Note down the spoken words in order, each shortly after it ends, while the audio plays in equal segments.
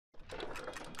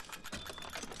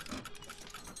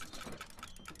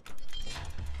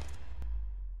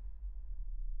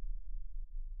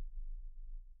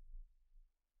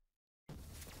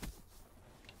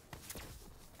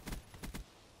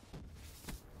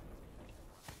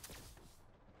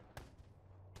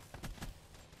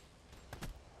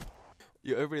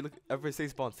Yo, everybody look. Everybody stay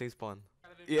spawn. Stay spawn.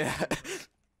 Yeah.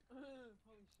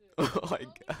 Holy shit. Oh my Don't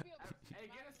leave god. me up. Hey,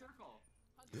 get a circle.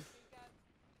 Hunter, fake ass.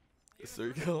 Get a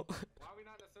Circle. Why are we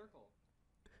not in a circle?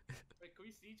 Wait, can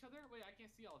we see each other? Wait, I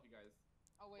can't see all of you guys.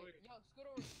 Oh wait, Wait. yo, scoot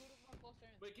over closer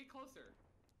in. Wait, get closer.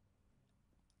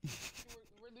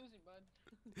 We're losing, bud.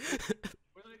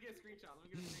 Wait, let me get a screenshot. Let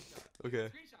me get a screenshot. Okay.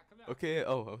 Screenshot, come out. Okay.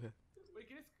 Oh. Okay. Wait,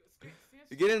 get a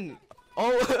screenshot. Get in.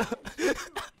 Oh.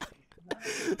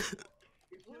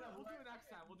 We'll do it next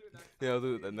time. We'll do it next time. Yeah, I'll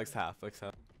do it the next half. Next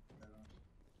half.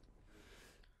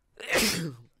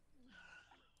 Shut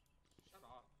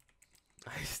off.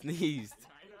 I sneezed.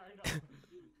 I know.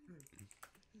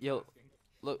 Yo,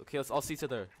 look. Okay, let's all see each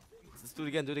other. Let's do it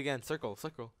again. Do it again. Circle.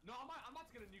 Circle. No, I'm not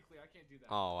gonna nuclear. I can't do that.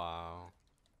 Oh wow.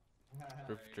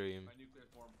 Rip Sorry, dream. My nuclear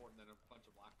is more important than a bunch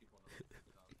of black people in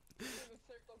The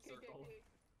circle, Circle. KKK.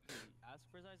 Ask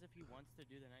Precise if he wants to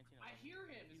do the 1911. I hear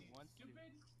him. Is he wants to.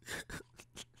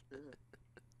 stupid?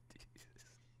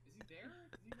 Is he there?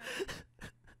 Is he not?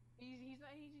 He's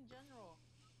not. He's in general.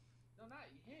 No, not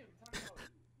him. I'm talking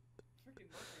about freaking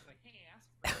Mercury's like, hey, ask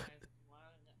for guys. I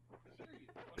hear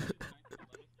you.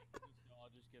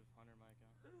 I'll just give Hunter my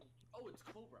account. Oh, it's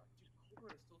Cobra. Dude,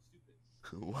 Cobra is so stupid.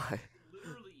 Why?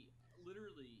 Literally,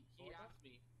 he asked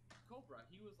me, Cobra,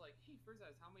 he was like, hey, first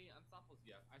guys, how many unstoppables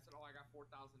do you have? I said, oh, I got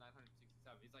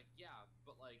 4,967. He's like, yeah,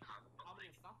 but like, how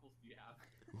many unstoppables do you have?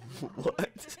 What?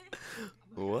 I'm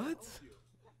like, What? I told you.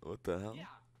 What the hell?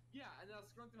 Yeah, and then I was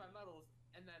scrolling through my medals,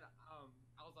 and then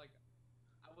I was like,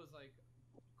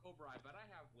 Cobra, I bet I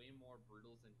have way more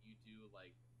brutals than you do,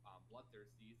 like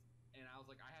bloodthirsties, and I was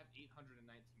like, I have 819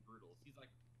 brutals. He's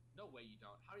like, no way you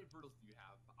don't. How many brutals do you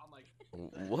have? I'm like,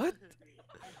 What?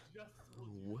 I just told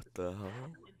you. What the hell?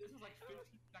 And this was like 15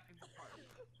 seconds apart.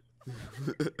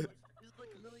 He's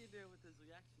like a millionaire with his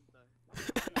reaction time.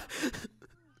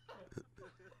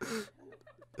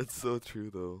 It's so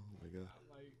true though. Oh my god. I'm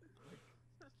like,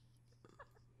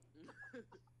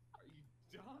 are you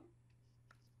dumb?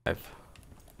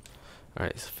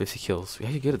 Alright, so 50 kills. We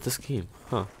actually get it this game,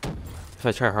 huh? If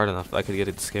I try hard enough, I could get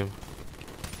it this game.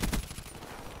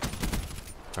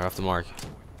 Alright, off the mark.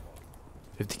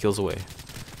 50 kills away.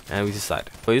 And we decide.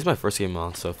 But this is my first game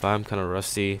on, so if I'm kind of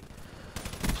rusty,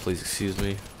 please excuse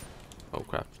me. Oh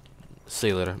crap. See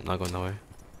you later. I'm not going that way.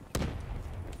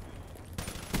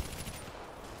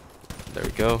 There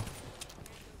we go.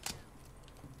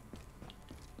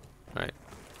 Alright.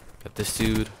 Got this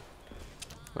dude.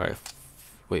 Alright.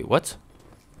 Wait, what?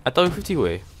 I thought we were 50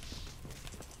 away.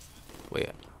 Wait.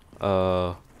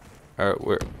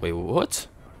 Wait, what?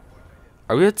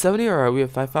 Are we at 70 or are we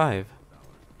at 55?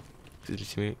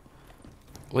 Excuse me, teammate.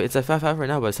 Wait, it's at 55 right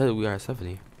now, but I said we are at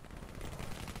 70.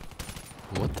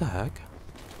 What the heck?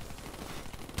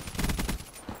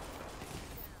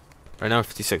 Right now we're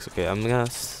 56. Okay, I'm gonna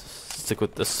stick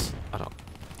with this. I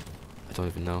don't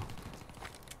even know.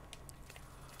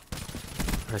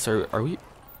 Alright, sorry, are we?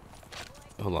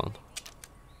 Hold on.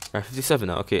 Alright, 57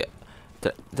 now. Okay,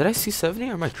 did I see 70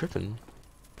 or am I tripping?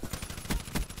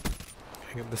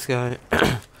 I got this guy.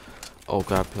 Oh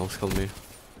god, he almost killed me.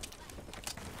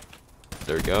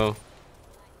 There we go.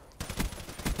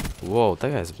 Whoa,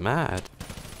 that guy's mad.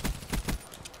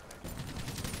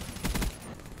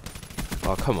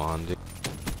 Oh, come on, dude.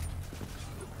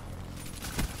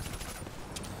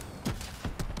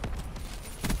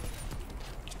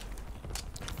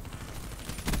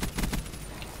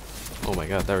 Oh my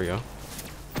god, there we go.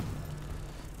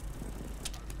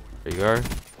 There you are.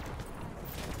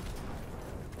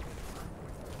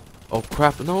 Oh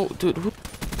crap, no, dude.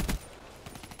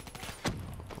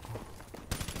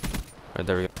 Alright,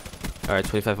 there we go. Alright,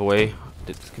 25 away.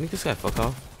 Can this guy fuck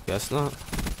off? Guess not.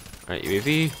 Alright,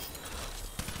 UAV.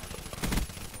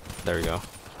 There we go.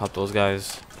 Pop those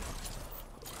guys.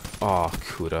 Oh,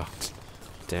 Kuda.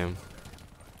 Damn.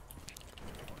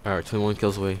 Alright, 21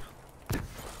 kills away.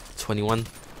 21.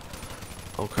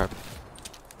 Oh crap.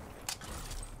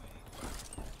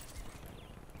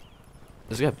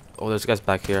 There's a guy. Oh, there's guys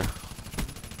back here.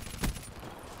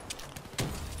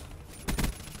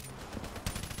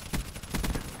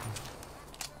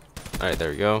 Alright,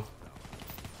 there we go.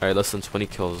 Alright, less than 20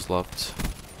 kills left.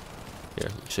 Here,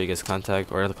 let me show you guys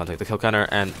contact, or the contact, the kill counter,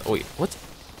 and oh wait, what?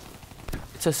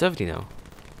 It says 70 now.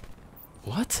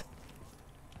 What?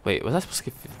 Wait, was I supposed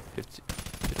to get 50?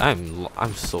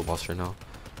 I'm so lost right now.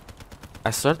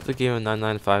 I started the game at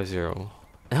 9950.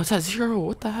 Now it's at 0.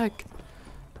 What the heck?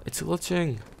 It's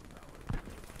glitching.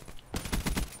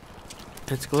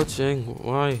 It's glitching.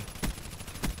 Why?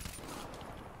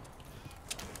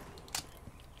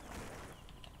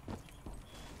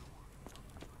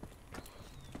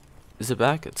 Is it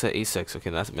back? It's at 8.6. Okay,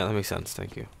 that makes sense.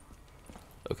 Thank you.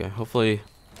 Okay, hopefully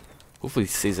it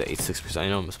stays at 8.6%. I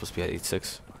know I'm supposed to be at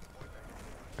 8.6.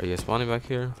 Are you guys spawning back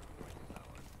here?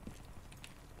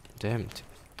 Damn it.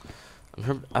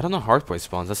 I don't know hardpoint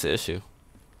spawns. That's the issue.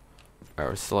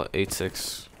 Alright, we're still at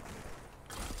 8.6.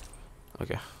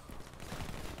 Okay.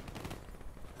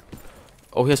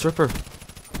 Oh, he has Ripper.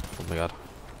 Oh my god.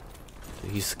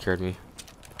 Dude, he scared me.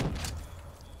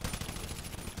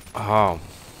 Oh.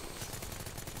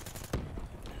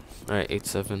 Alright,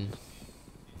 8.7.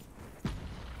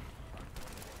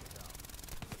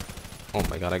 Oh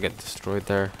my god, I get destroyed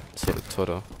there. So did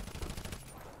Toto.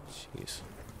 Jeez.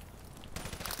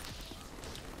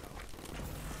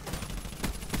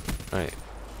 Alright.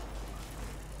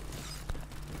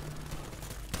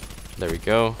 There we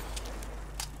go.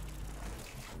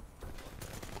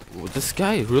 This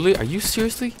guy, really? Are you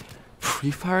seriously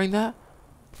pre-firing that?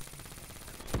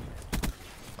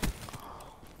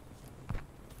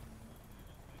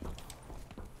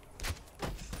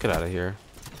 Get out of here.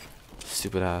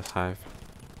 Stupid ass hive.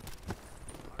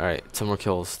 Alright, 10 more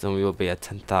kills. Then we will be at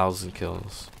 10,000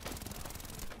 kills.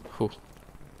 Whew.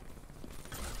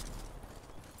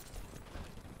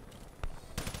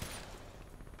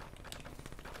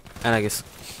 And I guess...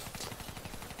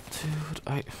 Dude,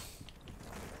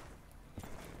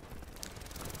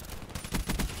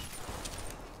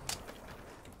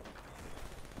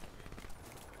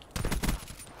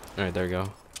 Alright, there we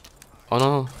go. Oh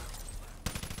no.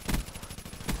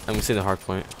 I'm gonna say the hard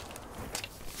point.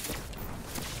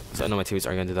 So I know my teammates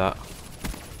are gonna do that.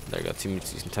 There we go,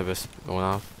 teammates using Tempest going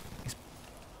off.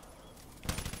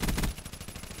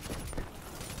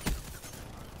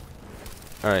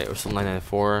 Alright, we're still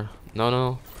 994.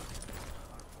 No.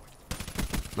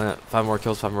 5 more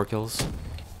kills, 5 more kills.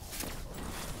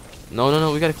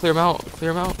 No, we gotta clear him out.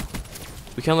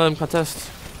 We can't let him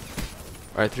contest.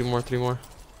 Alright, 3 more.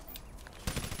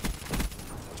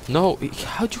 No,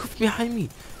 how'd you come behind me?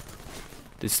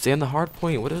 Dude, stay on the hard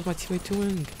point. What is my teammate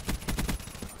doing?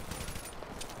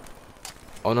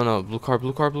 Oh no, blue car.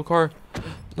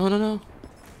 No.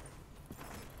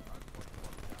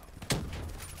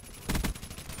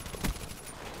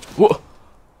 What?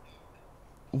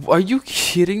 Are you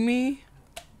kidding me?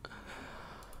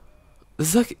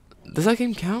 Does that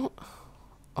game count?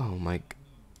 Oh my.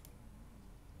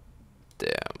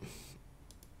 Damn.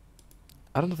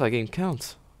 I don't know if that game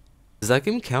counts. Does that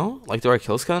game count? Like, do our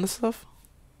kills count and stuff?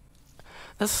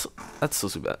 That's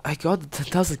so bad. I got the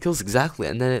 10,000 kills exactly,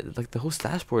 and then it, like the host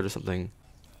dashboard or something.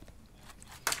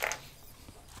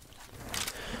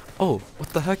 Oh, what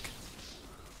the heck?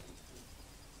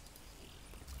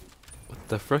 What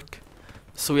the frick?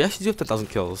 So we actually do have 10,000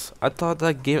 kills. I thought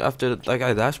that game after that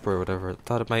guy dashboard or whatever,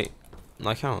 thought it might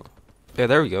not count. Yeah,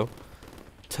 there we go.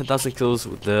 10,000 kills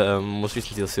with the most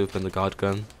recent DLC open, the God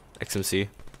Gun XMC.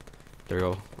 There we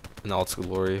go. In all its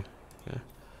glory. Yeah.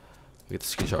 Get the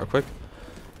screenshot real quick.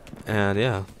 And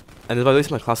yeah. And by the way,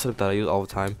 it's my class setup that I use all the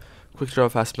time. Quick draw,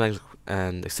 fast mags,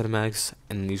 and extended mags,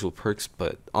 and the usual perks.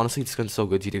 But honestly, this gun's so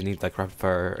good, you don't need like rapid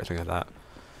fire or anything like that.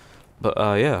 But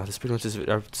yeah, that's pretty much this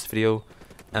video.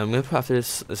 And I'm gonna put after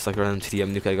this, it's like a random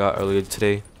TDM nuke I got earlier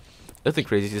today. Nothing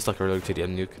crazy, just like a regular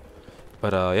TDM nuke.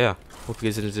 But yeah, hope you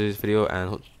guys enjoyed this video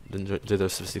and enjoy the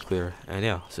rest of the clear. And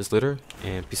yeah, see you later,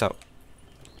 and peace out.